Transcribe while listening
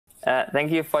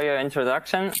Thank you for your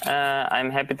introduction. I'm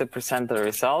happy to present the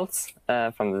results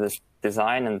from this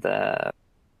design and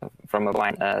from a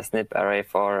SNP array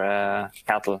for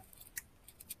cattle.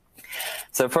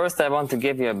 So first I want to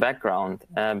give you a background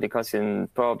because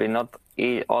probably not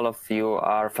all of you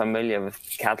are familiar with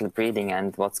cattle breeding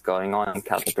and what's going on in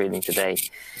cattle breeding today.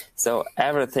 So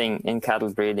everything in cattle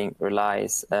breeding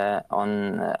relies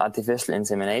on artificial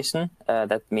insemination.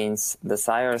 That means the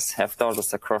sires have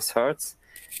daughters across herds,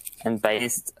 and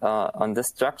based on this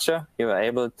structure, you are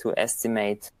able to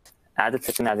estimate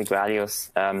additive genetic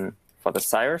values for the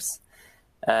sires,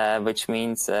 which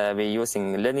means we're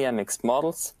using linear mixed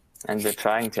models, and we're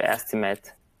trying to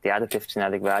estimate the additive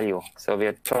genetic value. So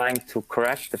we're trying to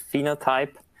correct the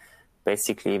phenotype,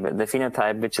 basically the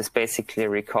phenotype which is basically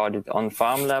recorded on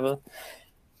farm level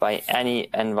by any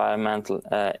environmental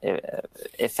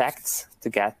effects to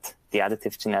get the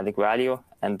additive genetic value,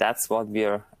 and that's what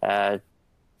we're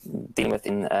dealing with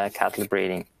in cattle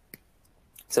breeding.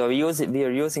 So we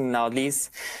are using now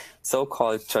these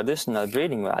so-called traditional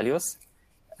breeding values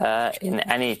in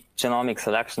any genomic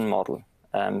selection model.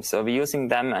 So we're using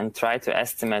them and try to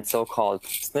estimate so-called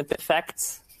SNP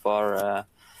effects for,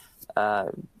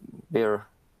 we're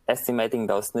estimating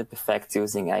those SNP effects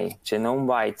using a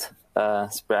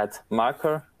genome-wide spread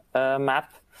marker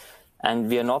map. And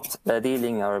we are not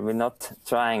we're not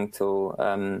trying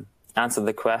to answer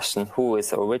the question who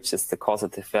is or which is the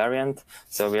causative variant.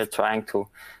 So we are trying to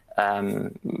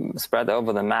spread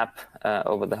over the map,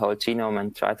 over the whole genome,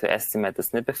 and try to estimate the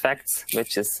SNP effects,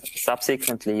 which is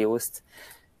subsequently used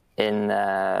in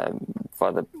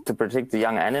to predict the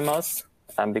young animals,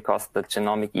 because the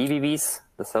genomic EBVs,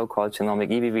 the so-called genomic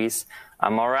EBVs,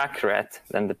 are more accurate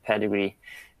than the pedigree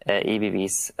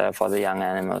EBVs for the young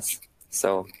animals.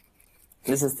 So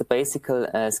this is the basic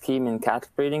scheme in cattle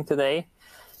breeding today.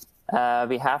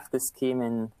 We have this scheme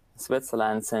in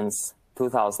Switzerland since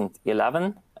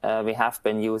 2011. We have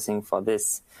been using for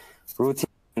this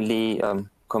routinely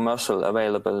commercial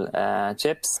available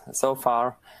chips so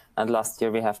far, and last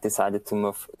year we have decided to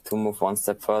move one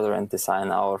step further and design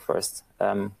our first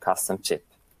custom chip.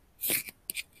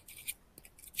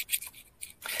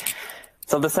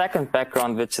 So the second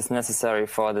background which is necessary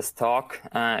for this talk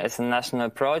is a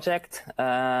national project.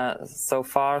 So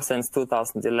far, since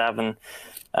 2011,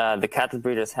 the cattle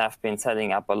breeders have been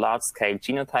setting up a large-scale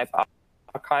genotype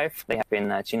archive. They have been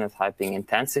genotyping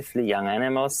intensively young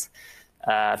animals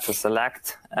to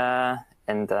select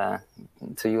and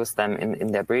to use them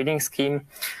in their breeding scheme.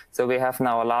 So we have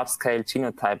now a large-scale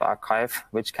genotype archive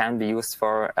which can be used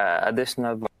for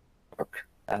additional work.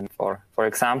 And for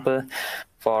example,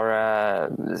 for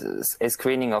a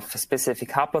screening of specific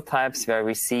haplotypes where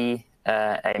we see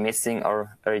a missing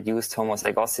or a reduced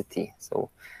homozygosity. So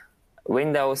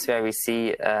windows where we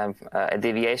see a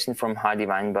deviation from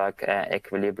Hardy-Weinberg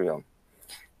equilibrium.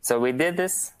 So we did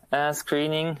this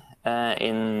screening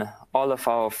in all of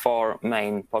our 4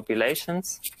 main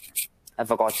populations. I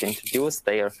forgot to introduce.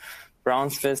 They are brown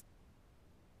Swiss,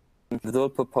 the dual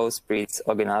proposed breeds,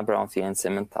 Original Braunvieh and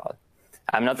Simmental.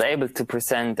 I'm not able to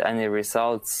present any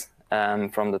results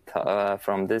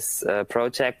from this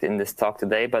project in this talk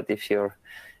today, but if you're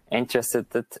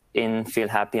interested in, feel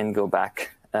happy and go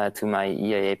back to my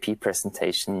EAAP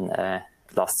presentation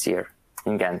last year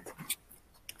in Ghent.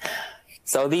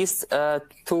 So these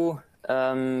 2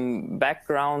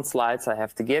 background slides I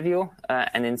have to give you,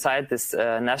 and inside this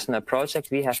national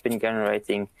project we have been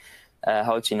generating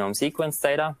whole genome sequence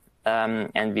data,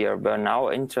 and were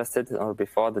now interested, or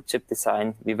before the chip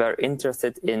design, we were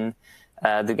interested in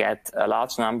to get a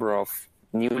large number of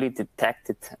newly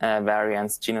detected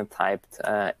variants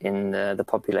genotyped in the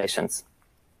populations.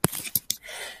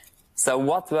 So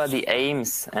what were the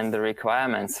aims and the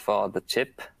requirements for the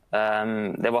chip?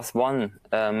 There was one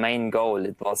main goal.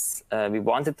 It was we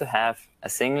wanted to have a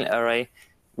single array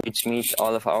which meets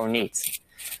all of our needs.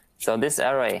 So this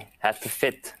array had to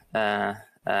fit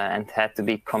and had to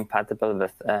be compatible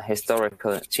with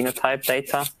historical genotype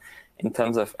data in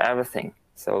terms of everything.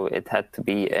 So it had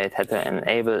to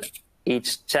enable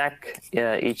each check,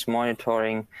 each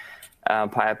monitoring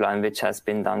pipeline which has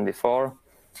been done before.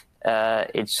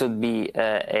 It should be,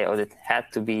 or it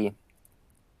had to be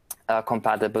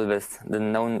compatible with the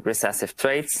known recessive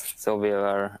traits. So we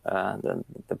were,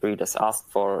 the breeders asked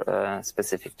for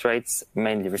specific traits,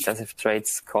 mainly recessive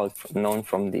traits known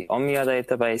from the OMIA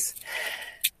database.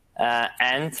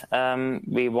 And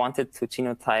we wanted to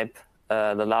genotype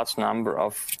the large number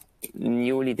of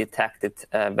newly detected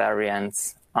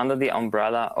variants under the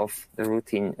umbrella of the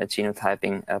routine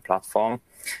genotyping platform.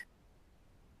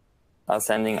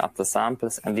 Sending up the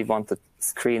samples, and we want to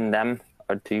screen them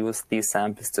to use these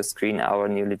samples to screen our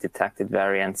newly detected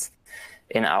variants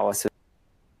in our system.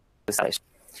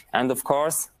 And of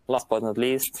course, last but not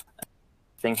least,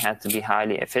 everything had to be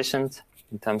highly efficient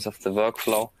in terms of the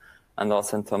workflow and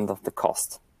also in terms of the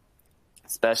cost.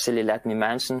 Especially, let me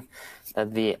mention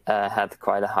that we had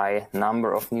quite a high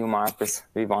number of new markers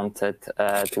we wanted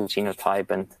to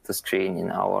genotype and to screen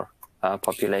in our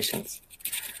populations.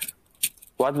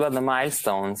 What were the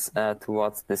milestones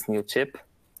towards this new chip?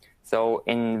 So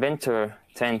in winter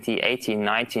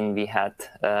 2018-19,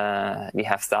 we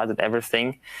have started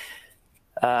everything,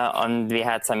 and we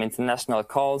had some international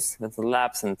calls with the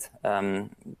labs and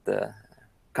the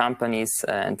companies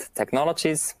and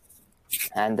technologies.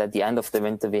 And at the end of the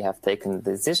winter, we have taken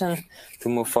the decision to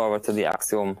move forward to the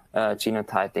Axiom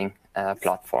genotyping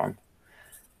platform.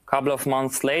 A couple of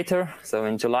months later, so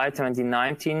in July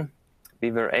 2019,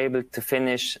 we were able to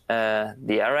finish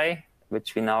the array,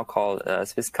 which we now call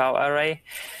Swiss cow array.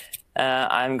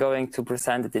 I'm going to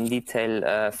present it in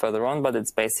detail further on, but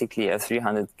it's basically a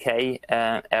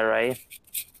 300K array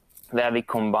where we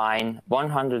combine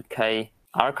 100K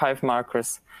archive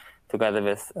markers together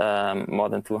with more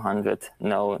than 200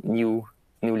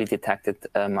 newly detected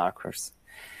markers.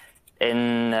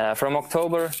 From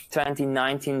October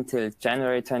 2019 till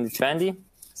January 2020,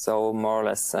 so more or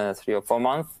less 3 or 4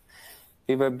 months,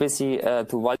 we were busy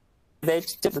to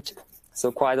validate the chip,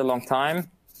 so quite a long time.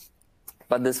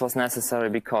 But this was necessary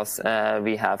because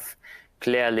we have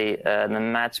clearly the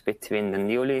match between the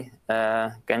newly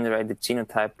generated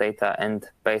genotype data and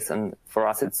based on, for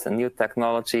us, it's a new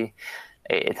technology.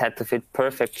 It had to fit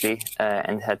perfectly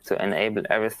and had to enable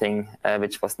everything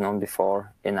which was known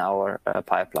before in our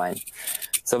pipeline.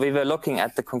 So we were looking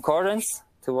at the concordance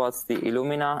towards the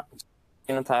Illumina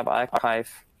genotype archive.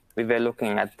 We were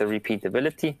looking at the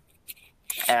repeatability.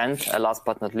 And last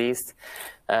but not least,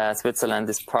 Switzerland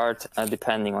is part,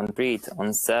 depending on breed,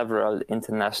 on several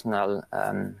international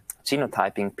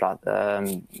genotyping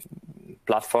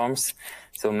platforms.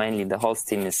 So mainly the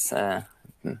Holstein is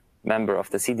member of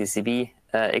the CDCB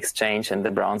exchange, and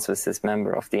the Brown Swiss is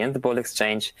member of the Interpol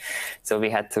exchange. So we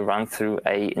had to run through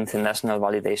a international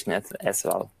validation as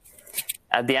well.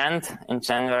 At the end, in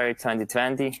January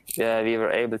 2020, we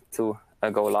were able to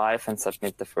go live and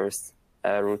submit the first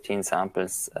routine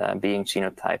samples being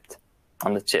genotyped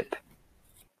on the chip.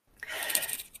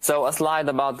 So a slide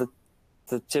about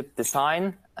the chip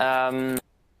design.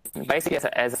 Basically,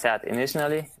 as I said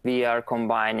initially, we are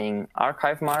combining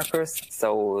archive markers.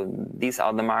 So these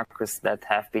are the markers that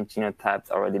have been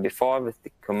genotyped already before with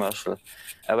the commercial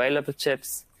available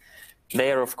chips.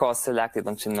 They are, of course, selected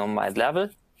on genome-wide level.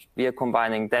 We are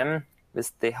combining them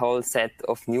with the whole set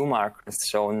of new markers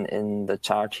shown in the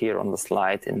chart here on the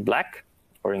slide in black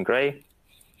or in gray.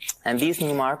 And these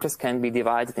new markers can be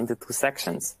divided into 2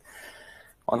 sections.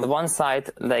 On the one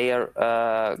side, they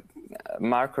are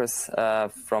markers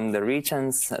from the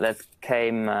regions that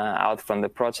came out from the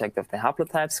project of the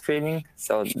haplotype screening.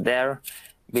 So there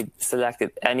we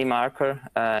selected any marker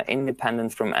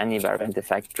independent from any variant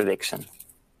effect prediction.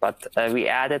 But we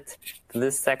added to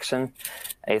this section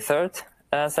a third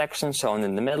section shown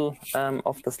in the middle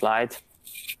of the slide.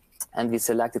 And we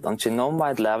selected on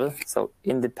genome-wide level, so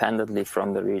independently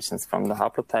from the regions from the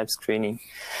haplotype screening.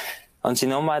 On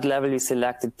genome-wide level, we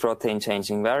selected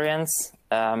protein-changing variants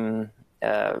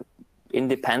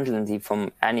independently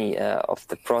from any of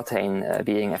the protein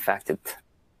being affected.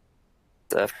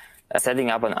 Setting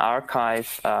up an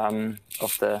archive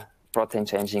of the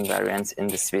protein-changing variants in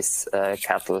the Swiss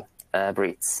cattle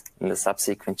breeds in the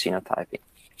subsequent genotyping.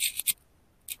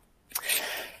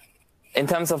 In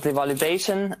terms of the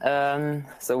validation,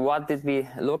 so what did we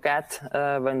look at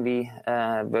when we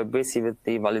were busy with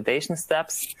the validation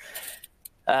steps?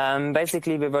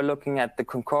 Basically, we were looking at the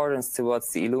concordance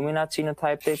towards the Illumina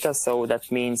genotype data. So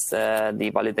that means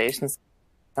the validation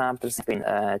samples been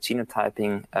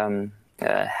genotyping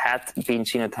had been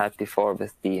genotyped before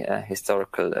with the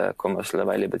historical commercial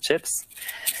available chips.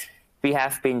 We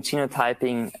have been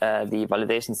genotyping the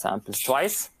validation samples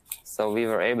twice. So we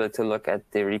were able to look at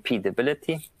the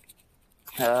repeatability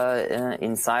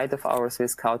inside of our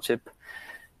Swiss cow chip.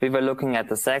 We were looking at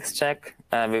the sex check.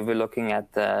 We were looking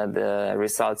at the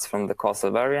results from the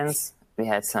causal variants. We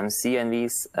had some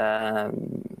CNVs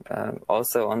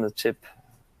also on the chip,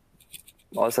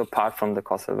 also apart from the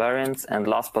causal variants. And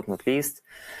last but not least,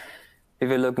 we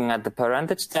were looking at the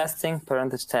parentage testing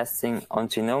on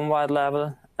genome-wide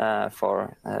level,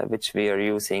 for which we are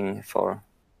using for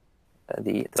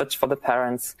the search for the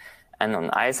parents, and on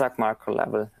ISAC marker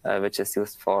level, which is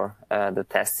used for the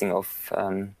testing of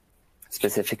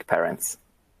specific parents.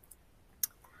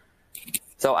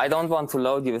 So I don't want to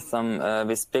load you with some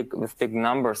with big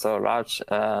numbers or large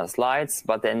slides,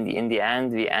 but then in the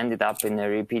end we ended up in a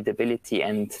repeatability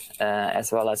and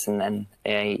as well as in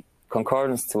a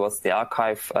concordance towards the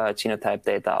archive genotype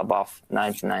data above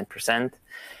 99%.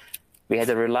 We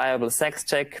had a reliable sex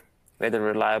check. We had a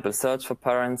reliable search for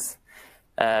parents.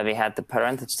 We had the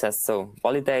parentage test so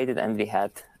validated, and we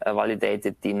had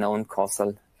validated the known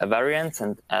causal variants,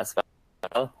 and as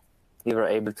well we were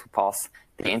able to pass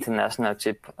the international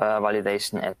chip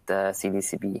validation at the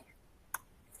CDCB.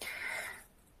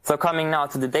 So coming now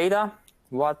to the data,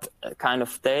 what kind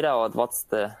of data, or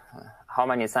how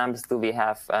many samples do we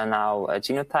have now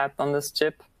genotyped on this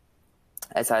chip?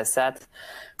 As I said,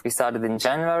 we started in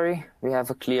January. We have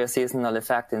a clear seasonal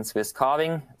effect in Swiss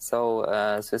calving.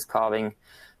 So Swiss calving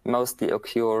mostly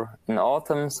occur in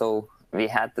autumn. So we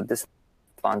had the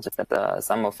disadvantage that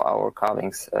some of our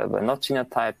calvings were not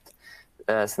genotyped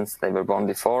since they were born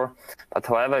before. But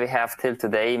however, we have till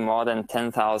today more than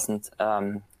 10,000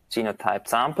 genotyped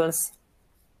samples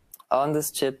on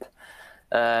this chip.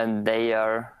 They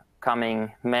are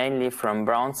coming mainly from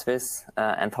Brown Swiss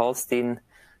and Holstein,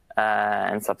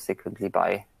 and subsequently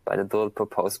by the dual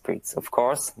proposed breeds. Of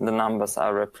course, the numbers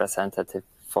are representative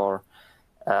for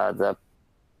the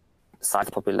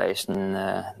site population,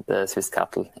 the Swiss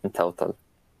cattle in total.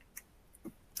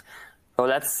 So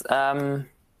let's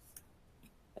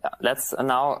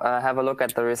now have a look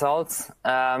at the results.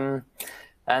 And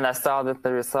I started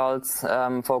the results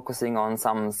focusing on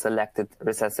some selected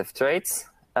recessive traits.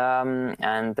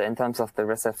 And in terms of the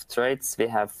recessive traits, we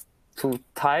have two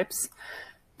types.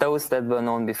 Those that were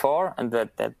known before and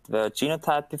that were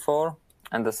genotyped before,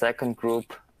 and the second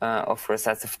group of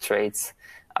recessive traits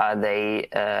are they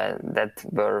that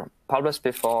were published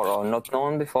before or not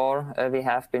known before. We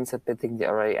have been submitting the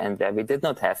array, and where we did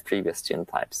not have previous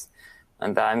genotypes.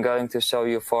 And I'm going to show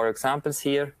you 4 examples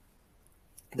here.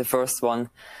 The first one,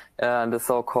 the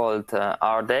so-called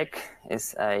RDEC,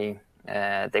 is a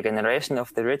degeneration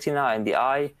of the retina in the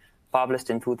eye, published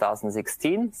in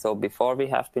 2016, so before we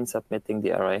have been submitting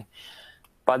the array.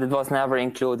 But it was never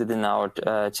included in our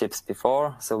chips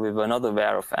before, so we were not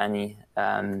aware of any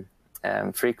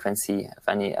frequency, of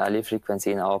any allele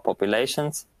frequency in our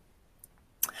populations.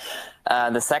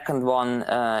 The second one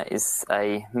is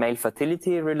a male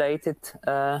fertility-related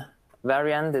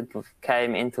variant. It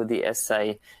came into the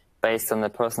assay based on the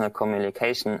personal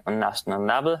communication on national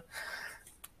level.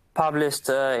 Published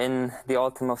in the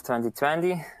autumn of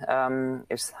 2020,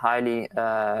 it's highly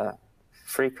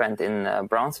frequent in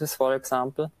Brown Swiss, for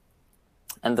example.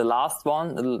 And the last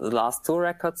one, the last 2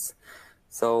 records,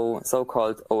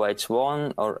 so-called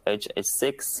OH1 or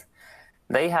HH6,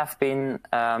 they have been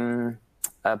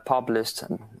published.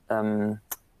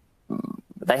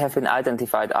 They have been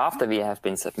identified after we have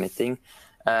been submitting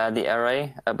the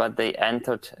array, but they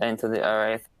entered into the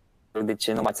array through the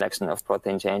genomic selection of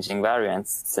protein-changing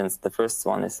variants, since the first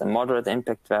one is a moderate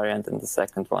impact variant and the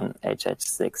second one,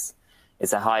 HH6,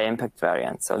 is a high impact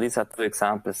variant. So these are 2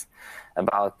 examples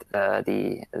about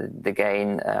the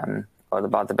gain or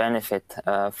about the benefit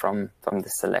from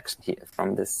this selection here,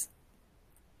 from this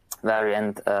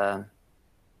variant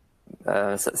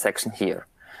section here.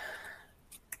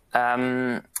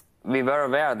 We were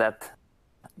aware that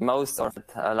most or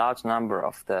a large number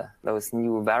of those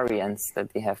new variants that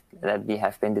we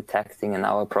have been detecting in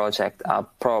our project are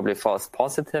probably false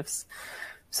positives.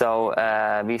 So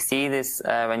we see this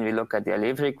when we look at the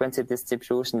allele frequency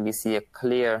distribution. We see a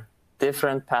clear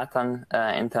different pattern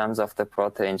in terms of the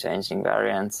protein changing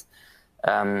variants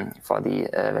when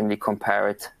we compare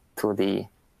it to the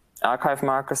archive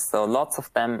markers. So lots of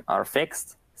them are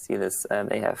fixed. See this,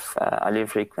 they have allele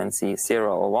frequency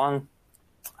 0 or 1.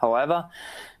 However,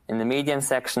 in the median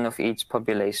section of each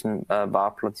population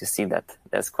bar plot, you see that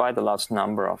there's quite a large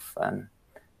number of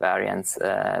variants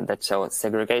that show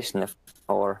segregation in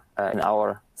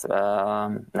our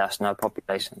national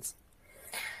populations.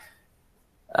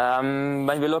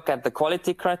 When we look at the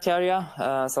quality criteria,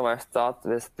 so I start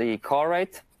with the core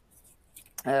rate.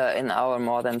 In our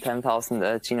more than 10,000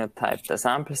 genotyped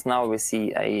samples now, we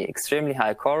see a extremely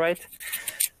high core rate.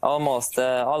 Almost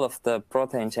all of the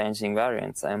protein-changing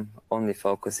variants, I'm only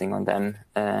focusing on them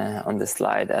on the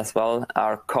slide as well,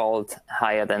 are called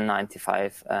higher than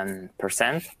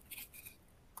 95%.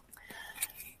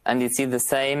 And you see the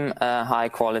same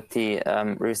high-quality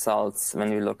results when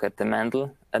we look at the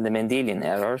Mendelian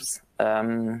errors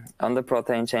on the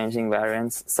protein-changing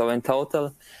variants. So in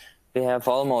total, we have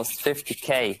almost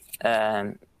 50K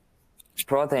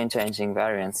protein-changing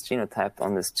variants genotyped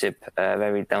on this chip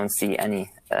where we don't see any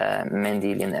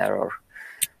Mendelian error.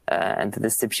 And the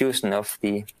distribution of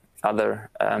the other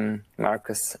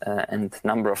markers, and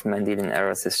number of Mendelian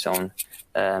errors is shown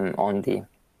on the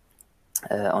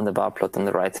bar plot on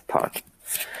the right part.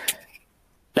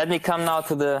 Let me come now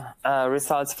to the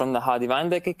results from the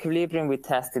Hardy-Weinberg equilibrium. We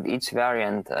tested each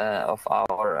variant of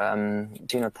our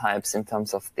genotypes in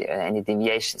terms of any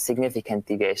deviation, significant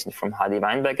deviation from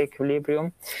Hardy-Weinberg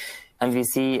equilibrium. And we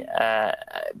see a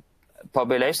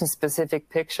population-specific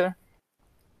picture.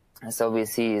 So we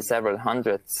see several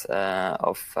hundreds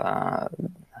of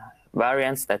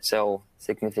variants that show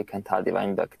significant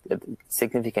Hardy-Weinberg,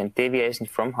 significant deviation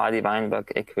from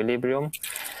Hardy-Weinberg equilibrium.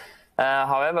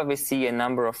 However, we see a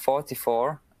number of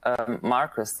 44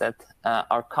 markers that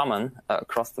are common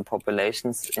across the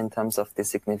populations in terms of the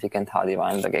significant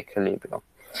Hardy-Weinberg equilibrium.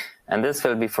 And this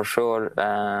will be for sure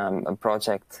a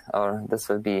project, or this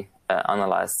will be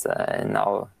analyzed in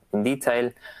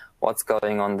detail, what's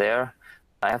going on there.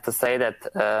 I have to say that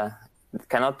it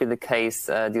cannot be the case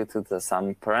due to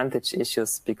some parentage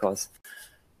issues, because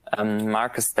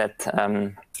markers that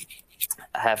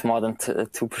have more than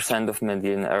 2% of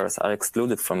Mendelian errors are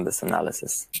excluded from this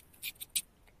analysis.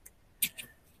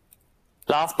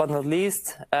 Last but not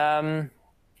least, I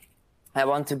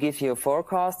want to give you a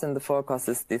forecast, and the forecast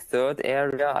is the third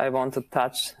area I want to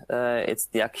touch. It's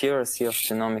the accuracy of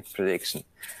genomic prediction.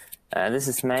 This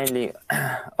is mainly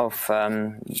of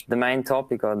the main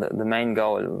topic, or the main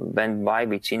goal why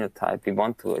we genotype. We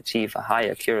want to achieve a high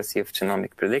accuracy of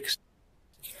genomic prediction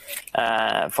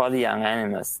for the young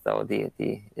animals. So the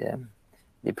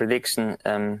prediction,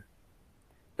 the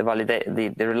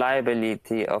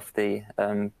reliability of the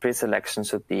pre-selection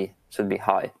should be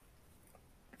high.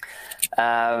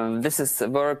 This is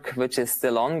work which is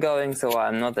still ongoing, so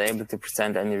I'm not able to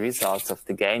present any results of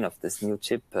the gain of this new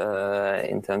chip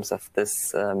in terms of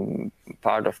this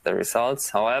part of the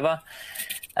results. However,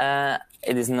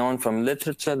 it is known from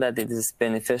literature that it is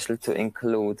beneficial to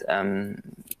include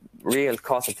real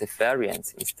causative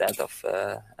variants instead of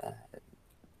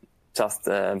just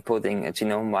putting a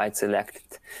genome-wide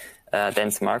selected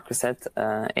dense marker set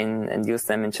and use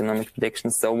them in genomic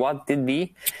predictions. So what did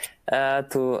we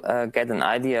to get an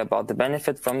idea about the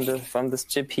benefit from this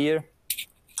chip here?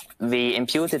 We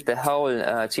imputed the whole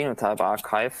genotype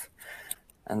archive,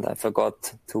 and I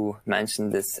forgot to mention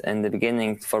this in the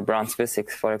beginning. For brown Swiss,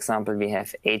 for example, we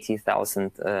have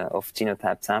 80,000 of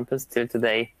genotype samples till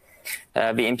today.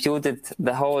 We imputed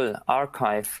the whole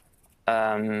archive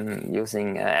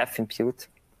using fImpute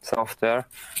software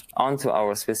onto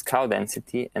our Swiss cow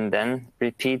density, and then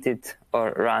repeated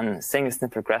or ran single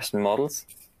SNP regression models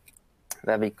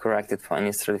where we corrected for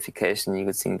any stratification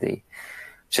using the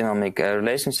genomic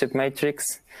relationship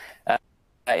matrix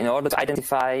in order to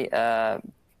identify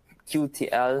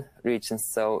QTL regions,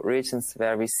 so regions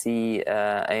where we see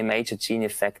a major gene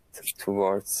effect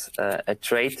towards a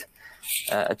trait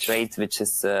which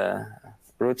is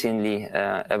routinely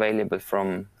available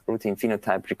from routine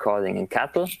phenotype recording in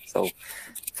cattle, so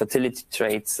fertility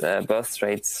traits, birth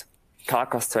traits,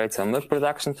 carcass traits, or milk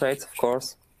production traits, of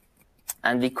course.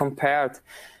 And we compared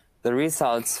the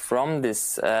results from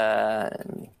this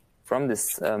single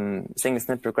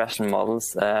SNP regression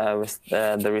models with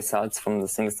the results from the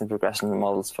single SNP regression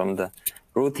models from the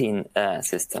routine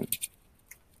system.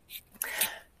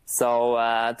 So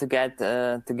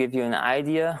to give you an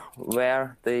idea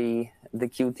where the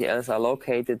QTLs are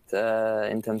located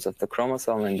in terms of the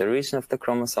chromosome and the region of the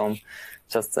chromosome,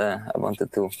 just I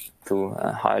wanted to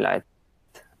highlight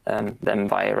them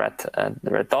by red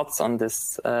dots on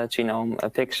this genome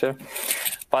picture.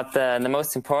 But the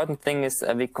most important thing is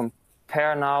we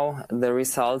compare now the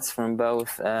results from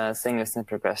both single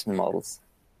SNP regression models.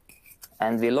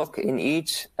 And we look in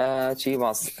each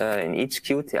GWAS, in each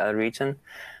QTL region,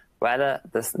 whether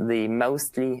the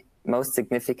most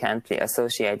significantly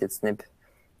associated SNP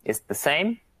is the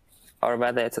same or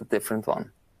whether it's a different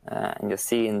one. And you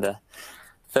see in the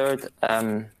third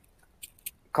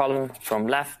column from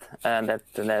left that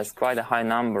there's quite a high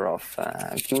number of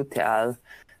QTL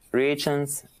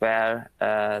regions where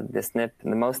the SNP,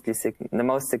 the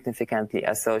most significantly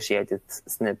associated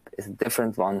SNP is a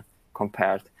different one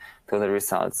compared to the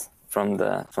results from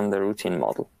the routine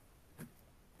model.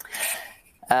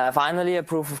 Finally, a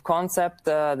proof of concept.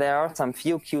 There are some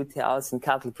few QTLs in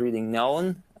cattle breeding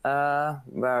known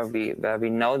where we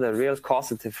know the real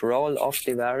causative role of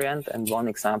the variant, and one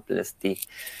example is the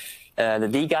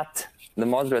DGAT, the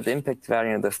moderate impact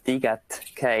variant of DGAT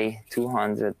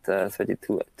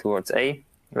K232 towards A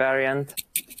variant.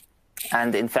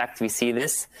 And in fact, we see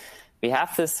this. We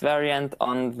have this variant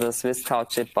on the Swiss cow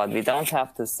chip, but we don't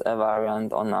have this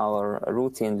variant on our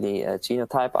routinely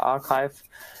genotype archive.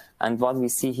 And what we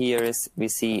see here is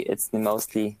it's the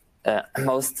mostly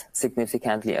most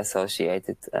significantly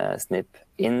associated SNP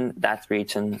in that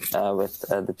region with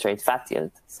the trait fat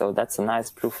yield. So that's a nice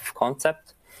proof of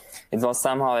concept. It was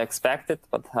somehow expected,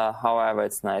 but however,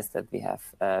 it's nice that we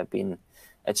have been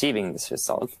achieving this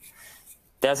result.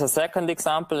 There's a second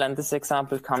example, and this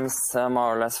example comes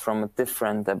more or less from a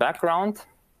different background.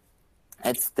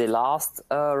 It's the last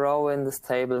row in this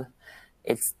table.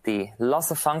 It's the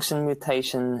loss of function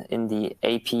mutation in the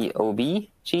APOB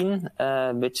gene,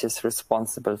 which is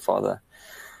responsible for the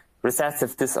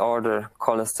recessive disorder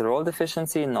cholesterol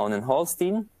deficiency known in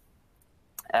Holstein.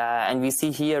 And we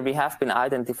see here we have been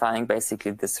identifying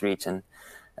basically this region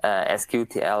as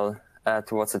QTL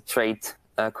towards a trait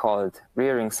called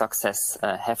rearing success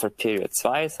heifer period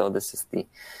 2. So this is the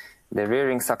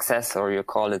rearing success, or you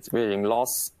call it rearing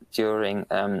loss during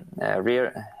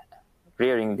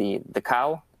rearing the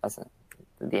cow, as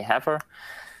the heifer.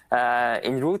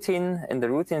 In the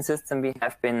routine system, we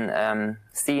have been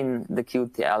seeing the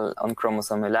QTL on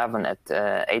chromosome 11 at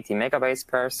 80 megabase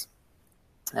pairs.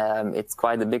 It's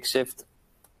quite a big shift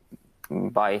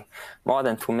by more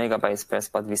than 2 megabase pairs,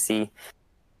 but we see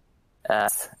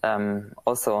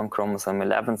also on chromosome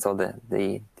 11. So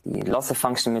the loss of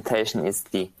function mutation is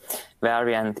the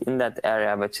variant in that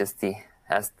area, which is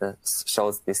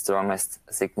shows the strongest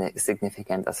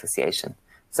significant association.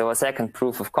 So a second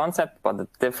proof of concept, but a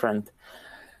different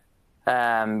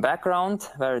background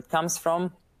where it comes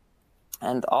from.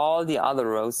 And all the other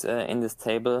rows in this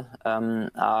table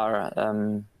are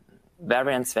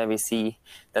variants where we see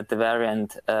that the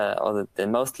variant or the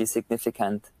most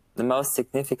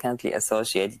significantly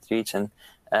associated region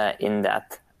in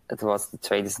that it was the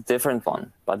trait is a different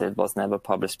one, but it was never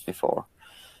published before.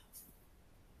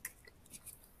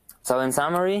 So in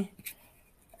summary,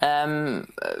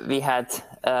 we had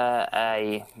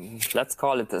let's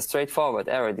call it a straightforward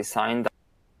array design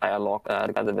dialogue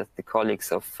together with the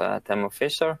colleagues of Temo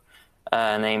Fischer,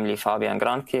 namely Fabian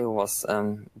Granke, who was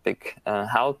big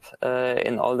help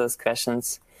in all those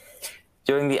questions.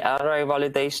 During the array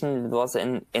validation, it was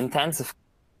an intensive,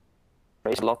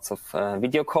 lots of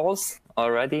video calls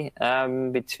already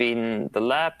between the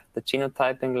lab, the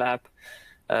genotyping lab,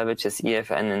 which is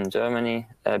EFN in Germany,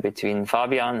 between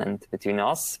Fabian and between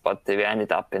us, but we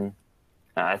ended up in,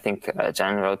 I think,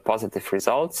 general positive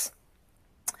results.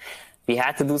 We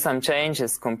had to do some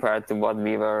changes compared to what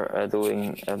we were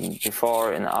doing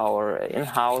before in our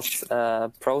in-house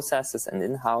processes and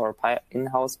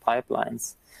in-house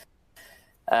pipelines.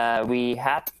 We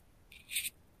had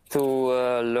to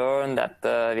learn that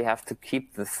we have to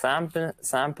keep the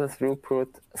sample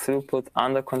throughput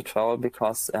under control,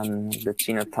 because the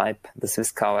genotype, the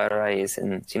Swiss cow array, is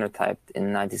genotyped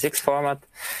in 96 format.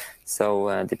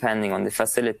 So depending on the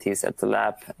facilities at the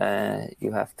lab,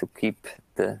 you have to keep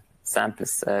the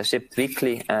samples shipped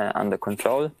weekly under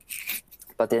control.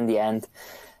 But in the end,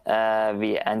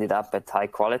 we ended up at high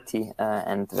quality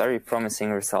and very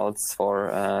promising results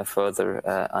for further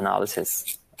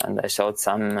analysis. And I showed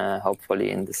some, hopefully,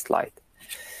 in this slide.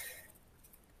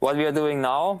 What we are doing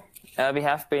now, we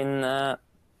have been,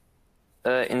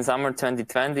 in summer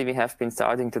 2020, we have been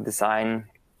starting to design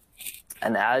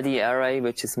an LD array,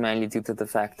 which is mainly due to the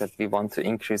fact that we want to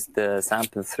increase the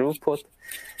sample throughput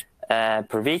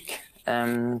per week,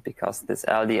 because this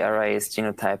LD array is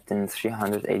genotyped in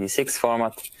 386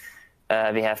 format.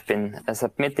 We have been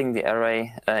submitting the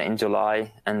array in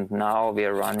July, and now we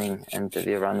are running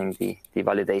the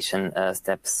validation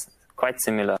steps, quite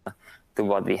similar to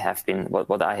what I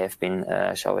have been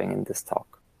showing in this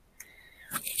talk.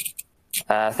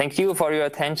 Thank you for your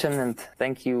attention, and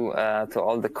thank you to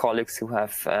all the colleagues who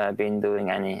have been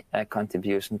doing any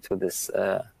contribution to this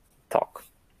talk.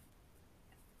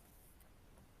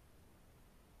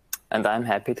 And I'm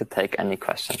happy to take any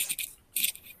questions.